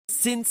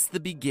Since the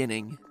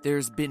beginning,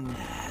 there's been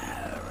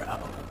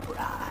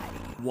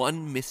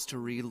one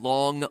mystery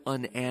long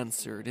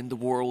unanswered in the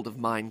world of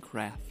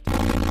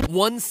Minecraft.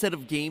 One set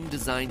of game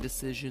design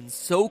decisions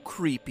so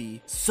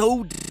creepy,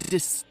 so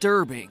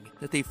disturbing,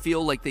 that they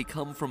feel like they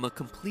come from a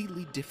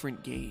completely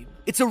different game.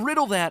 It's a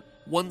riddle that,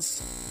 once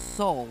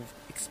solved,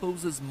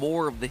 exposes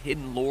more of the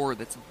hidden lore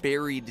that's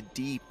buried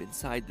deep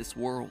inside this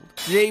world.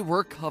 Today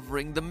we're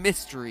covering the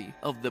mystery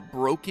of the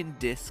broken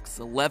discs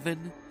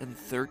 11 and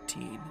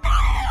 13.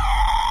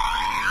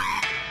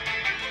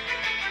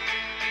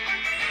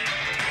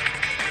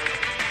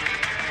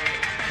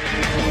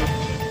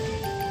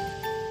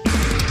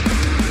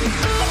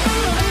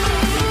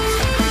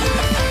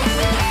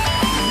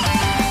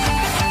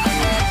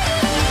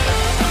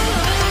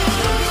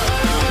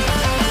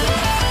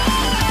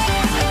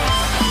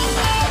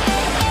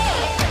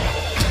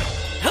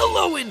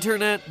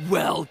 Internet,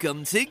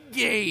 welcome to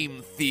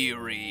Game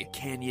Theory.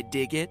 Can you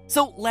dig it?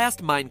 So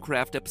last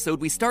Minecraft episode,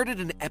 we started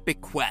an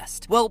epic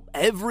quest. Well,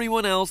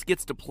 everyone else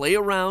gets to play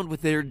around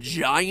with their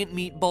giant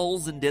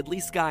meatballs and deadly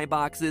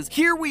skyboxes.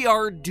 Here we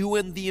are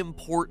doing the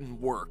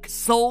important work,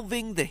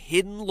 solving the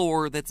hidden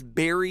lore that's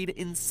buried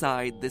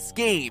inside this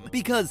game,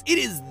 because it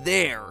is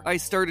there. I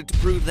started to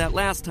prove that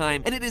last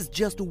time, and it is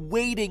just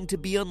waiting to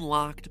be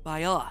unlocked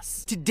by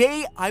us.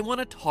 Today, I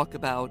want to talk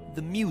about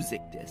the music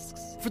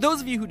discs. For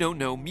those of you who don't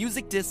know,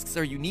 music discs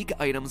are unique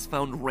items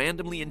found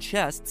randomly in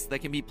chests that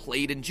can be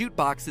played in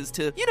jukeboxes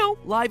to,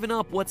 liven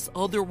up what's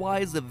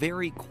otherwise a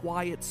very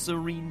quiet,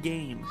 serene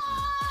game.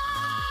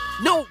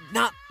 No,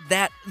 not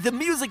that. The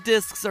music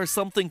discs are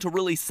something to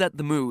really set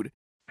the mood.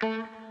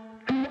 Wrong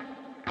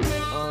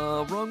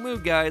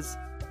mood, guys.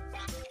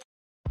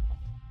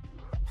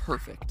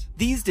 Perfect.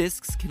 These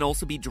discs can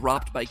also be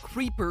dropped by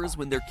creepers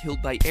when they're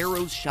killed by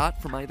arrows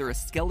shot from either a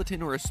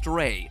skeleton or a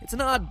stray. It's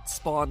an odd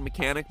spawn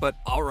mechanic, but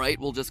alright,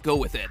 we'll just go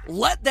with it.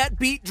 Let that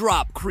beat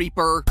drop,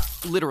 creeper!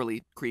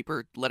 Literally,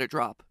 creeper, let it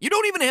drop. You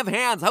don't even have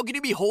hands! How can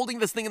you be holding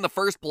this thing in the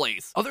first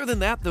place? Other than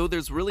that, though,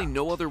 there's really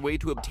no other way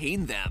to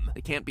obtain them.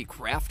 They can't be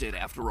crafted,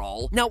 after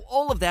all. Now,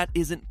 all of that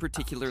isn't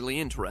particularly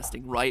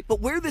interesting, right?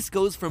 But where this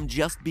goes from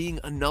just being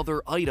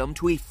another item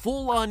to a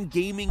full-on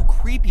gaming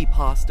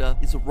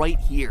creepypasta is right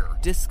here.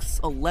 Discs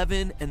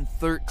 11 and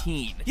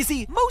 13. You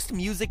see, most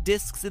music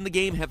discs in the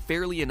game have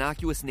fairly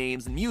innocuous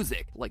names in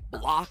music, like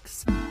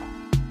Blocks,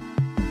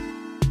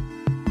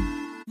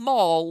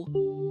 Mall,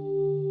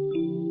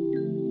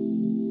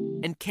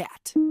 and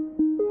Cat.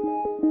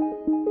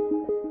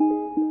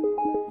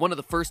 One of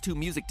the first two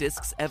music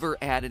discs ever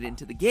added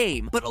into the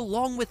game, but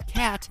along with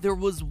Cat, there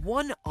was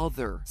one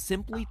other,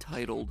 simply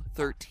titled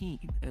 13.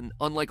 And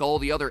unlike all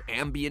the other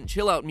ambient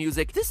chill-out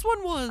music, this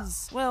one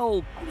was,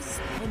 it was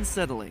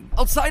unsettling.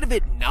 Outside of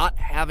it not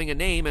having a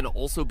name and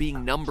also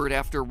being numbered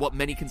after what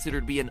many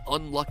consider to be an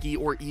unlucky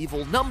or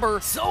evil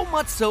number, so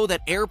much so that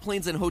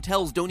airplanes and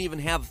hotels don't even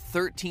have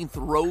 13th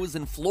rows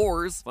and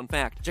floors. Fun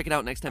fact, check it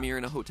out next time you're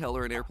in a hotel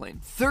or an airplane.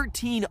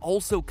 13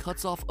 also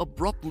cuts off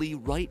abruptly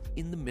right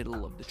in the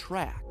middle of the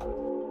track.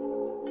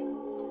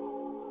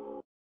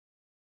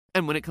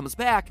 And when it comes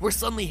back, we're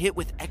suddenly hit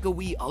with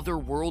echoey,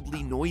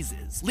 otherworldly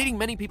noises, leading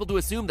many people to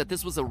assume that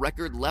this was a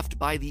record left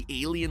by the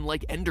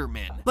alien-like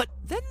Enderman. But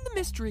then the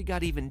mystery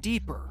got even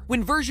deeper.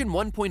 When version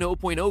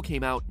 1.0.0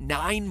 came out,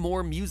 9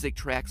 more music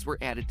tracks were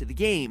added to the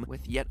game,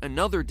 with yet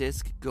another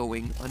disc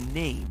going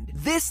unnamed.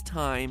 This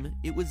time,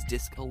 it was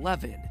disc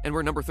 11. And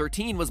where number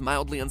 13 was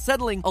mildly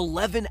unsettling,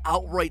 11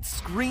 outright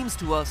screams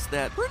to us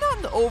that we're not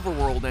in the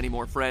overworld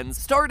anymore,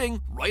 friends,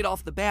 starting right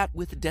off the bat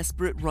with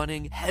desperate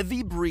running,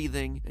 heavy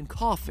breathing, and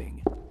coughing.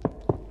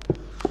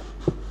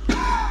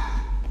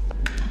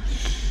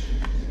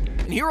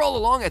 And here all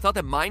along, I thought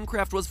that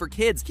Minecraft was for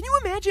kids. Can you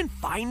imagine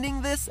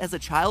finding this as a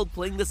child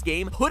playing this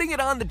game, putting it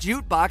on the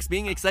jukebox,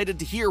 being excited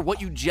to hear what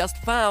you just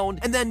found,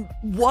 and then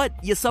what?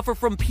 You suffer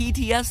from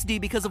PTSD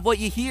because of what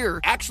you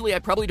hear. Actually, I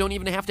probably don't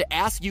even have to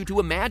ask you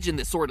to imagine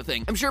this sort of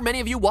thing. I'm sure many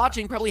of you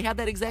watching probably had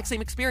that exact same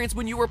experience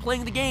when you were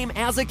playing the game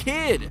as a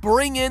kid.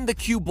 Bring in the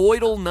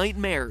cuboidal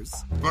nightmares.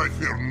 I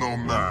fear no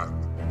man,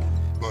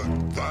 but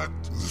that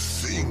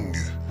thing,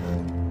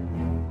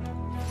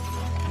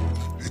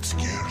 it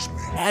scares me.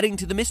 Adding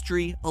to the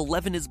mystery,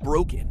 11 is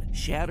broken,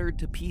 shattered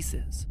to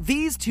pieces.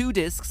 These two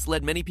discs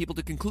led many people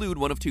to conclude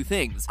one of two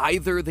things.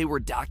 Either they were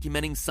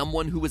documenting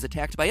someone who was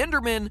attacked by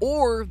Endermen,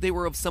 or they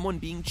were of someone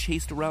being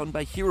chased around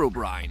by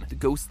Herobrine, the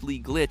ghostly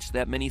glitch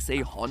that many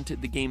say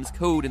haunted the game's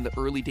code in the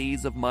early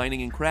days of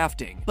mining and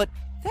crafting. But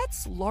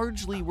that's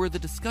largely where the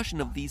discussion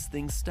of these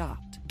things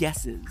stopped.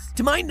 Guesses.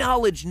 To my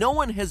knowledge, no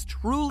one has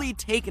truly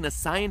taken a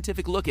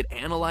scientific look at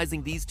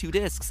analyzing these two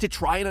discs to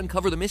try and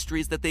uncover the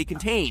mysteries that they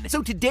contain.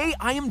 So today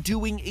I am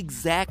doing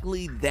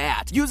exactly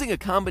that, using a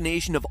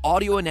combination of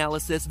audio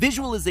analysis,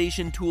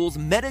 visualization tools,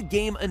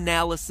 metagame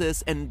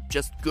analysis, and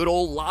just good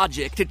old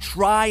logic to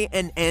try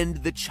and end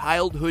the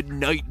childhood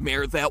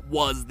nightmare that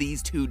was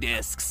these two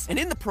discs. And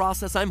in the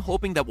process, I'm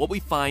hoping that what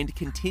we find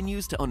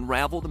continues to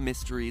unravel the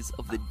mysteries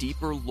of the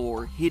deeper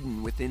lore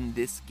hidden within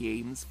this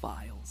game's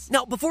files.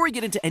 Now, before we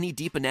get into any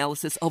deep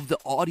analysis of the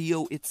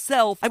audio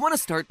itself, I want to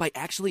start by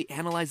actually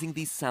analyzing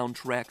these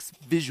soundtracks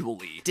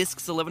visually.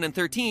 Discs 11 and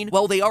 13,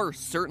 while they are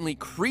certainly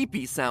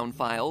creepy sound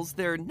files,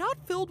 they're not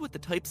filled with the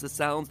types of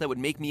sounds that would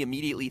make me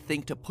immediately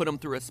think to put them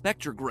through a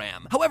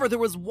spectrogram. However, there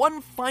was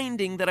one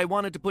finding that I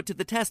wanted to put to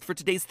the test for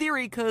today's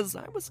theory because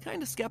I was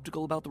kind of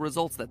skeptical about the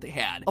results that they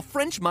had. A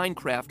French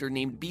Minecrafter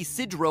named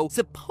Sidro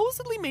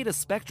supposedly made a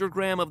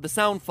spectrogram of the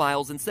sound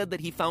files and said that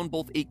he found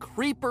both a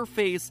creeper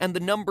face and the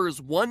numbers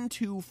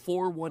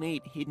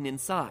 12418 hidden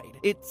inside.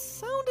 It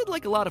sounded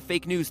like a lot of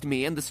fake news to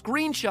me, and the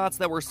screenshots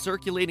that were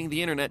circulating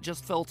the internet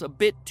just felt a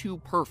bit too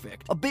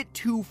perfect, a bit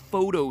too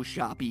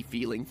Photoshop-y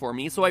feeling for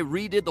me, so I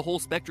redid the whole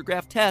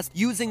spectrograph test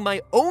using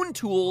my own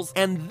tools,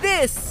 and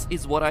this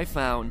is what I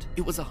found.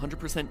 It was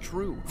 100%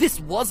 true. This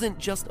wasn't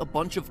just a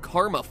bunch of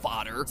karma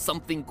fodder,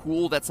 something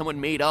cool that someone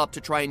made up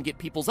to try and get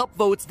people's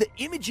upvotes. The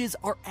images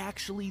are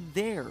actually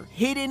there,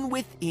 hidden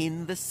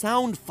within the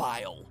sound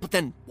file. But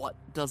then what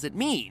does it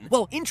mean?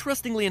 Well,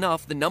 interestingly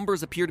enough, the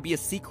numbers appear to be a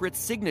secret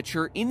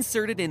signature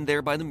inserted in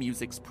there by the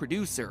music's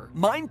producer.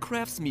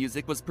 Minecraft's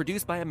music was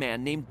produced by a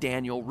man named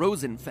Daniel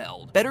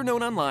Rosenfeld, better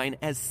known online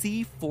as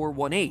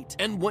C418.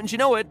 And wouldn't you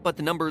know it, but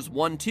the numbers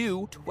 1,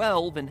 2,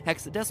 12, and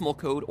hexadecimal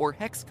code or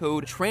hex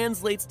code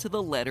translates to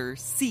the letter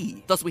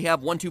C. Thus we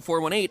have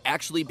 12418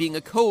 actually being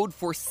a code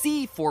for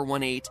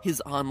C418,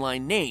 his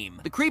online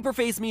name. The creeper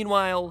face,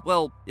 meanwhile,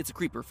 well, it's a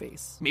creeper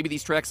face. Maybe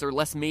these tracks are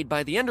less made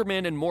by the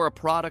Enderman and more a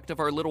product of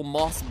our little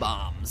moss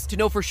bombs. To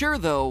know for sure,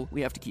 though,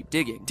 we have to keep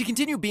digging. To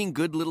continue being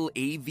good little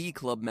AV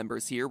club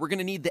members here, we're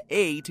gonna need the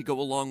A to go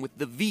along with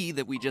the V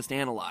that we just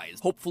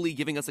analyzed, hopefully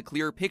giving us a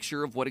clearer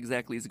picture of what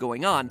exactly is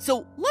going on.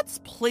 So let's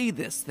play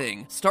this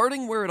thing,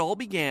 starting where it all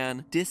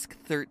began, disc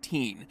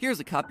 13. Here's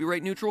a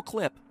copyright neutral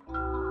clip.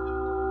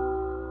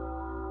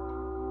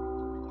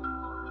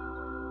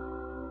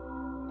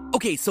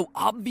 Okay, so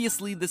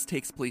obviously this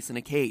takes place in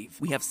a cave.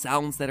 We have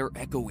sounds that are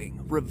echoing,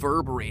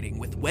 reverberating,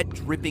 with wet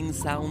dripping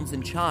sounds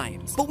and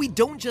chimes. But we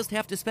don't just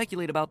have to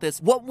speculate about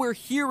this. What we're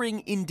hearing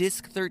in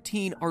disc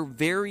 13 are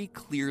very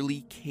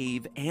clearly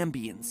cave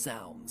ambient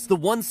sounds. The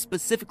ones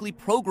specifically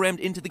programmed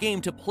into the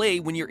game to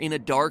play when you're in a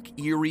dark,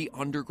 eerie,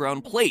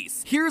 underground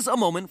place. Here's a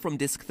moment from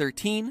disc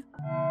 13.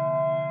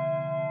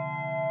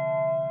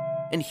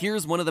 And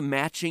here's one of the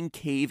matching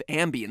cave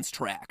ambience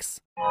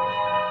tracks.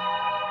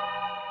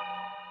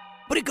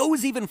 But it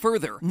goes even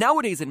further.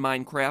 Nowadays in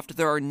Minecraft,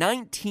 there are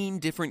 19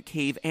 different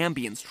cave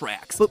ambience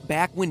tracks. But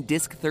back when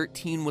disc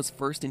 13 was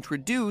first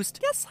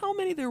introduced, guess how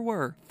many there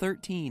were?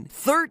 13.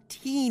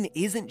 13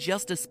 isn't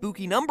just a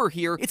spooky number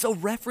here, it's a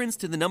reference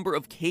to the number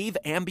of cave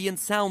ambient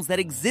sounds that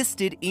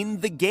existed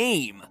in the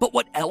game. But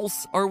what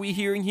else are we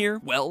hearing here?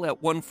 Well,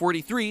 at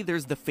 143,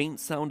 there's the faint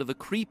sound of a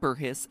creeper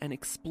hiss and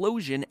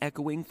explosion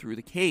echoing through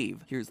the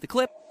cave. Here's the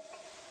clip.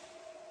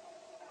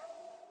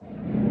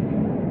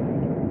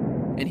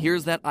 And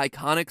here's that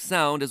iconic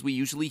sound as we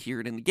usually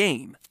hear it in the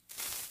game.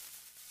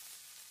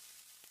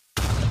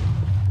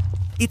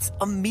 It's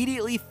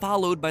immediately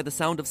followed by the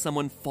sound of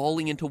someone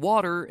falling into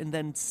water and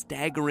then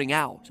staggering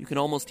out. You can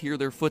almost hear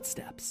their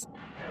footsteps.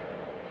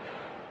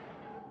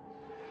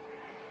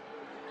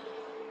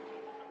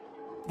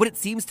 What it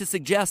seems to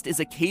suggest is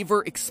a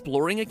caver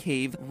exploring a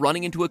cave,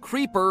 running into a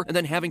creeper, and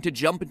then having to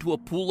jump into a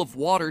pool of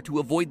water to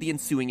avoid the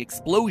ensuing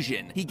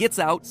explosion. He gets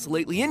out,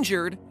 slightly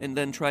injured, and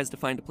then tries to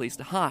find a place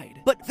to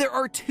hide. But there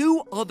are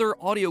two other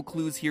audio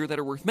clues here that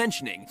are worth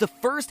mentioning. The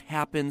first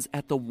happens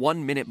at the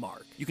 1 minute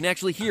mark. You can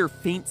actually hear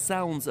faint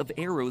sounds of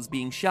arrows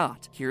being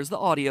shot. Here's the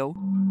audio.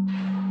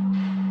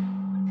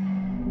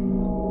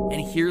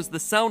 And here's the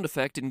sound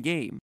effect in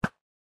game.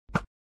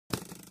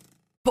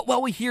 But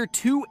while we hear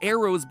 2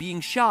 arrows being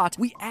shot,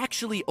 we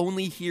actually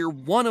only hear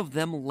one of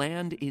them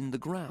land in the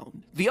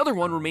ground. The other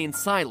one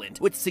remains silent,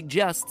 which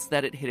suggests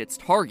that it hit its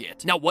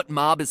target. Now, what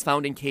mob is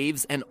found in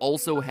caves and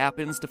also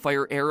happens to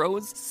fire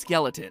arrows?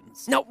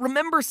 Skeletons. Now,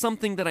 remember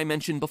something that I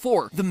mentioned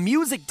before. The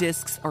music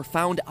discs are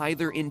found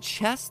either in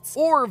chests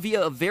or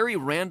via a very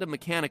random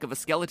mechanic of a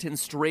skeleton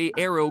stray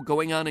arrow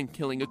going on and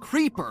killing a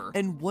creeper.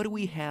 And what do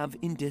we have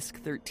in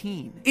disc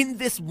 13? In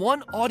this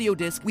one audio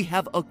disc, we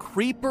have a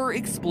creeper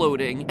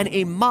exploding and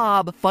a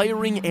mob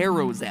firing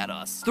arrows at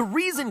us. The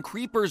reason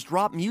creepers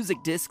drop music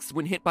discs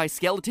when hit by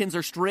skeletons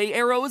or stray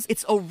arrows,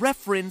 it's a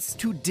reference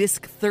to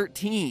disc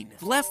 13.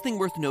 The last thing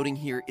worth noting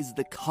here is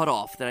the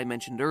cutoff that I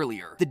mentioned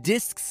earlier. The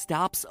disc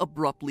stops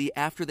abruptly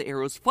after the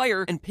arrows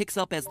fire and picks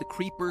up as the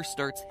creeper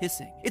starts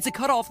hissing. It's a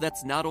cutoff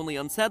that's not only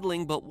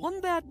unsettling, but one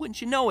that,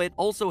 wouldn't you know it,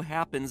 also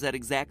happens at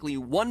exactly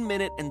 1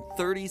 minute and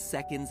 30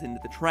 seconds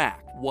into the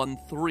track.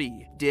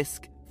 1-3,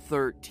 disc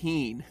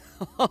 13.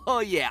 Oh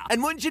yeah.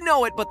 And wouldn't you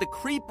know it, but the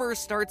creeper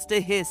starts to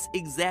hiss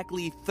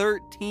exactly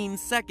 13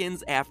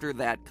 seconds after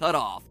that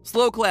cutoff.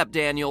 Slow clap,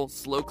 Daniel.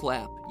 Slow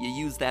clap. You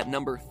use that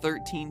number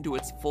 13 to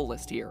its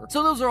fullest here.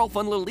 So those are all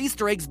fun little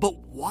Easter eggs, but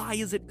why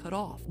is it cut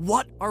off?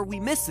 What are we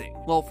missing?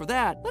 Well, for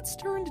that, let's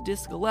turn to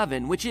disc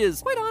 11, which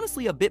is, quite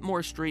honestly, a bit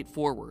more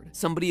straightforward.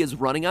 Somebody is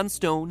running on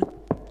stone,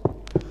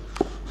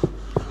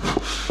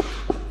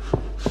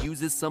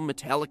 uses some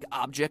metallic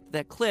object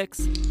that clicks,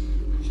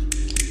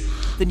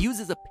 then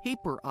uses a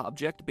paper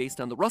object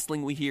based on the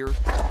rustling we hear,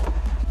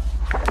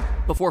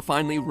 before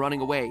finally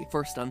running away,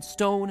 first on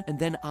stone and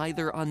then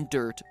either on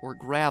dirt or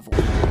gravel.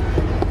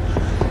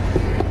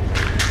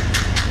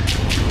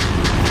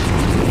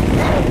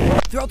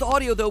 Throughout the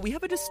audio, though, we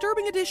have a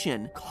disturbing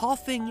addition: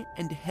 coughing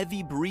and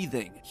heavy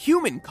breathing.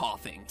 Human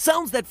coughing.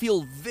 Sounds that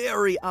feel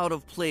very out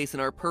of place in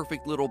our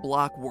perfect little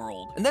block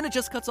world. And then it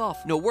just cuts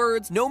off. No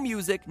words, no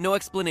music, no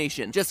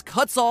explanation. Just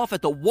cuts off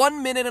at the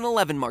 1 minute and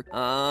 11 mark.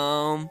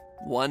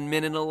 1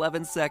 minute and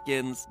 11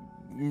 seconds.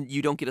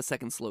 You don't get a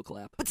second slow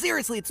clap. But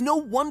seriously, it's no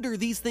wonder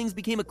these things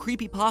became a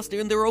creepypasta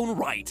in their own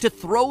right. To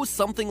throw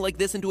something like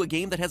this into a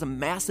game that has a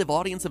massive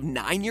audience of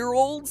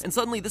 9-year-olds, and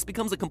suddenly this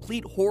becomes a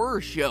complete horror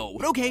show.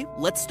 But okay,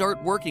 let's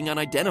start working on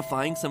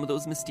identifying some of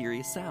those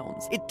mysterious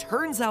sounds. It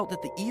turns out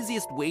that the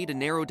easiest way to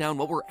narrow down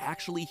what we're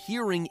actually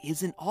hearing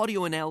isn't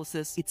audio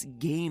analysis, it's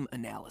game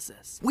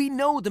analysis. We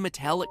know the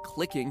metallic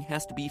clicking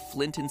has to be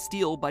flint and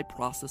steel by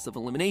process of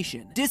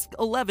elimination. Disc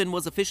 11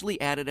 was officially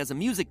added as a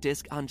music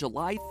disc on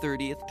July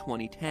 30th,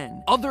 2010.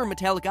 Other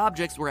metallic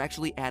objects were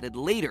actually added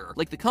later,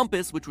 like the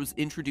compass, which was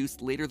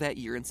introduced later that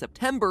year in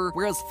September,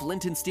 whereas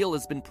flint and steel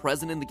has been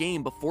present in the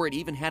game before it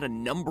even had a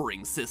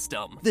numbering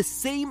system. The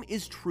same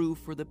is true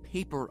for the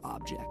paper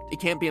object. It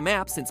can't be a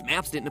map, since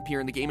maps didn't appear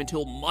in the game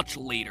until much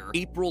later,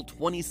 April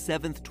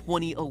 27th,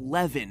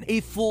 2011, a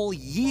full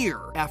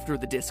year after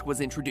the disc was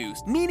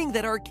introduced, meaning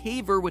that our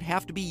caver would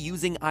have to be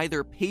using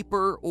either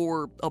paper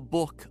or a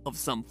book of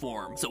some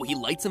form. So he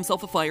lights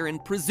himself a fire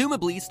and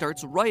presumably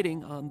starts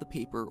writing on the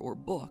paper or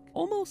book,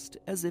 almost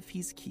as if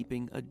he's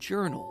keeping a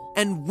journal.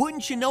 And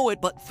wouldn't you know it,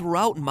 but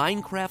throughout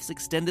Minecraft's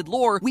extended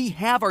lore, we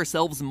have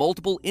ourselves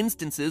multiple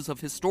instances of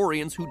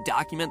historians who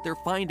document their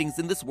findings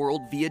in this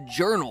world via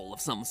journal of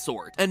some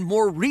sort. And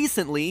more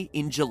recently,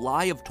 in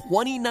July of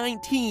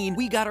 2019,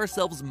 we got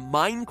ourselves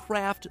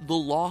Minecraft The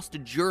Lost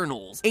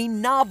Journals, a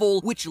novel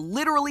which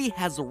literally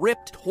has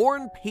ripped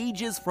torn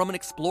pages from an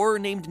explorer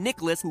named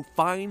Nicholas who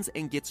finds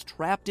and gets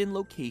trapped in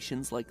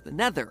locations like the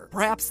Nether.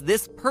 Perhaps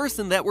this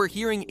person that we're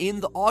hearing in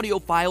the audio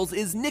files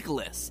is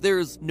Nicholas.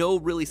 There's no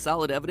really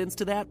solid evidence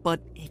to that, but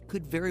it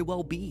could very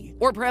well be.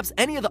 Or perhaps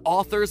any of the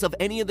authors of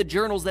any of the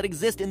journals that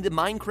exist in the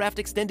Minecraft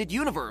extended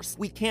universe.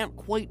 We can't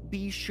quite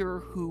be sure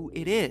who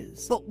it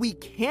is, but we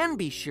can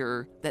be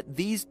sure that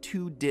these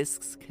two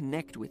discs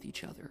connect with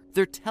each other.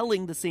 They're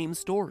telling the same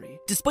story.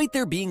 Despite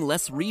there being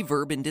less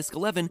reverb in Disc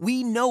 11,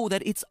 we know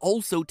that it's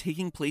also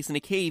taking place in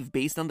a cave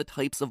based on the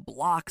types of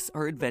blocks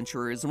our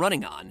adventurer is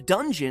running on.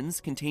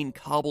 Dungeons contain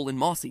cobble and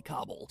mossy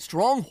cobble.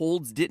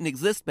 Strongholds didn't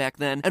exist back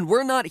then, and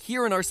we're not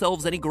hearing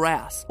ourselves any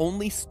grass,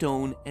 only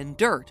stone and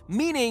dirt,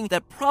 meaning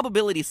that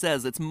probability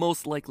says it's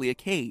most likely a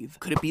cave.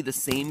 Could it be the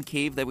same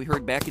cave that we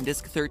heard back in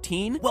Disc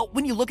 13? Well,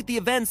 when you look at the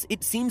events,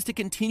 it seems to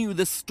continue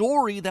the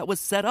story that was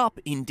set up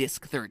in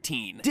Disc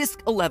 13.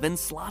 Disc 11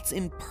 slots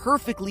in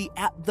perfectly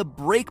at the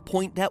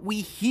breakpoint that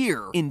we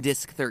hear in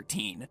Disc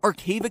 13. Our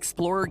cave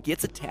explorer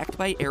gets attacked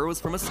by arrows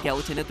from a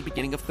skeleton at the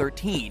beginning of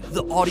 13.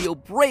 The audio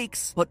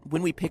breaks, but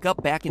when we pick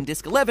up back in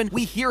Disc 11,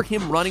 we hear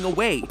him running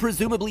away,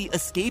 presumably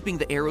escaping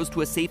the arrows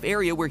to a safe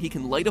area where he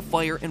can light a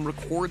fire and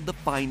record the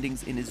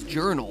findings in his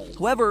journal.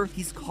 However,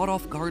 he's caught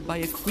off guard by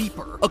a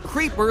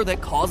creeper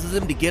that causes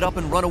him to get up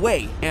and run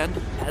away, and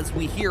as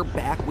we hear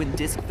back when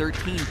Disc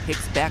 13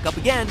 picks back up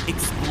again,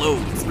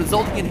 explodes,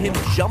 resulting in him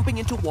jumping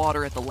into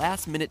water at the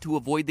last minute to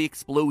avoid the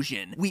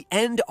explosion. We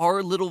end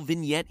our little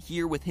vignette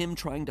here with him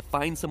trying to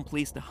find some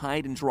place to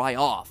hide and dry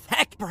off.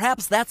 Heck,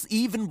 perhaps that's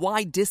even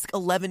why Disc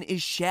 11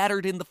 is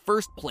shattered in the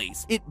first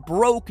place. It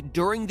broke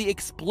during the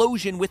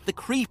explosion with the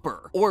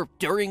creeper, or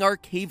during our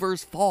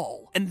caver's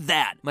fall. And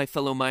that, my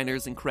fellow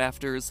miners and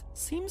crafters,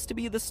 seems to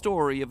be the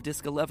story of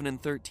Disc 11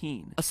 and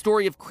 13. A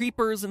story of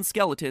creepers and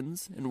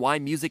skeletons, and why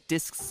music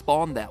discs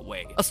spawn that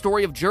way. A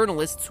story of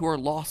journalists who are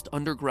lost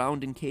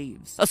underground in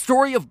caves. A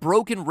story of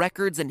broken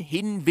records and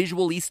hidden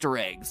visual Easter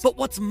eggs. But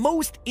what's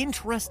most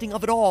interesting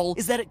of it all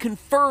is that it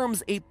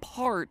confirms a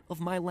part of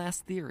my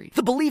last theory.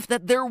 The belief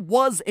that there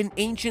was an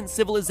ancient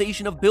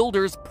civilization of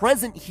builders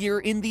present here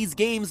in these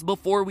games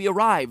before we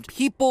arrived.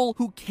 People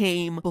who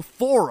came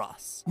before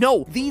us.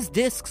 No, these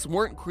discs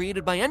weren't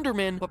created by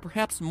Endermen, but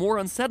perhaps more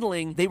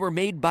unsettling, they were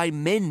made by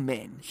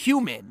men,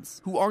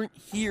 humans, who aren't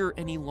here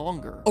any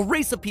longer. A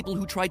race of people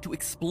who tried to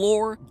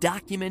explore,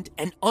 document,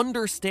 and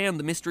understand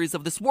the mysteries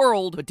of this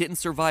world, but didn't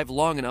survive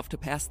long enough to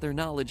pass their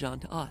knowledge on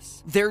to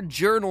us. Their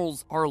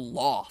journals are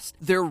lost.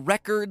 Their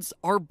records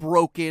are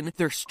broken.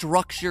 Their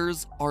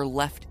structures are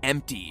left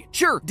empty.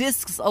 Sure,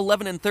 discs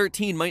 11 and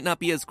 13 might not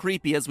be as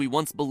creepy as we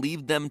once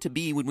believed them to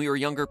be when we were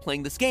younger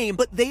playing this game,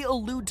 but they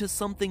allude to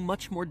something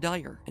much more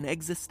dire, an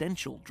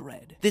existential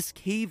dread. This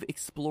cave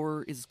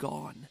explorer is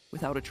gone,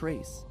 without a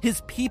trace.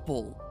 His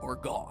people are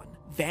gone,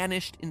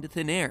 vanished into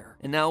thin air,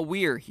 and now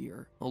we're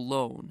here,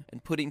 alone,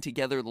 and putting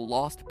together the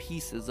lost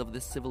pieces of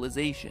this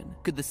civilization.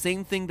 Could the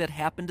same thing that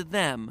happened to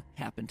them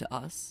happen to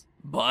us?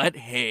 But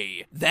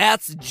hey,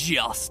 that's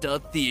just a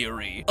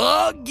theory.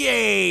 A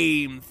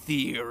game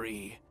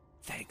theory.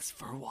 Thanks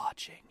for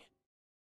watching.